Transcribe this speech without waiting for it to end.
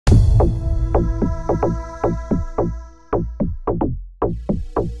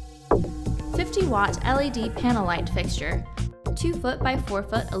50-watt LED panel light fixture. 2 foot by 4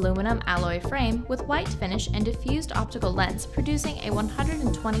 foot aluminum alloy frame with white finish and diffused optical lens producing a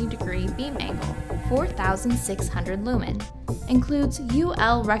 120-degree beam angle, 4,600 lumen. Includes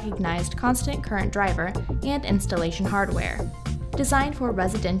UL recognized constant current driver and installation hardware. Designed for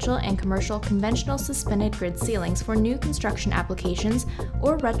residential and commercial conventional suspended grid ceilings for new construction applications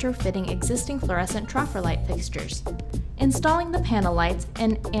or retrofitting existing fluorescent troffer light fixtures. Installing the panel lights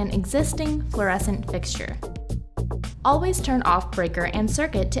in an existing fluorescent fixture. Always turn off breaker and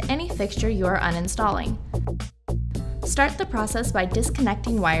circuit to any fixture you are uninstalling. Start the process by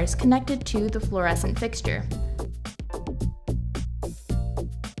disconnecting wires connected to the fluorescent fixture.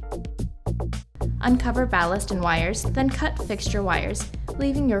 Uncover ballast and wires, then cut fixture wires,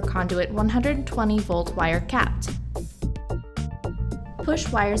 leaving your conduit 120-volt wire capped. Push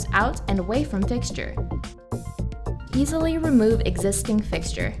wires out and away from fixture. Easily remove existing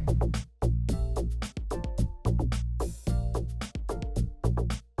fixture.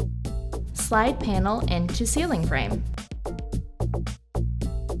 Slide panel into ceiling frame.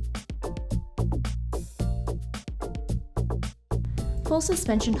 Pull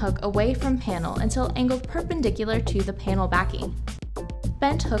suspension hook away from panel until angled perpendicular to the panel backing.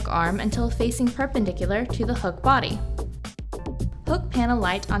 Bend hook arm until facing perpendicular to the hook body. Hook panel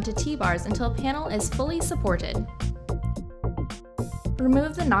light onto T-bars until panel is fully supported.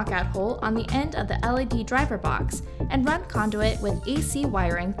 Remove the knockout hole on the end of the LED driver box and run conduit with AC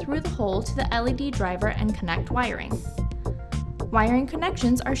wiring through the hole to the LED driver and connect wiring. Wiring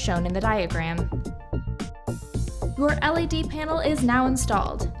connections are shown in the diagram. Your LED panel is now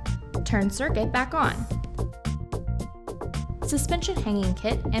installed. Turn circuit back on. Suspension hanging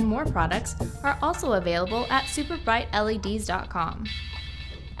kit and more products are also available at superbrightleds.com.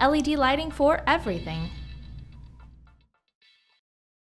 LED lighting for everything.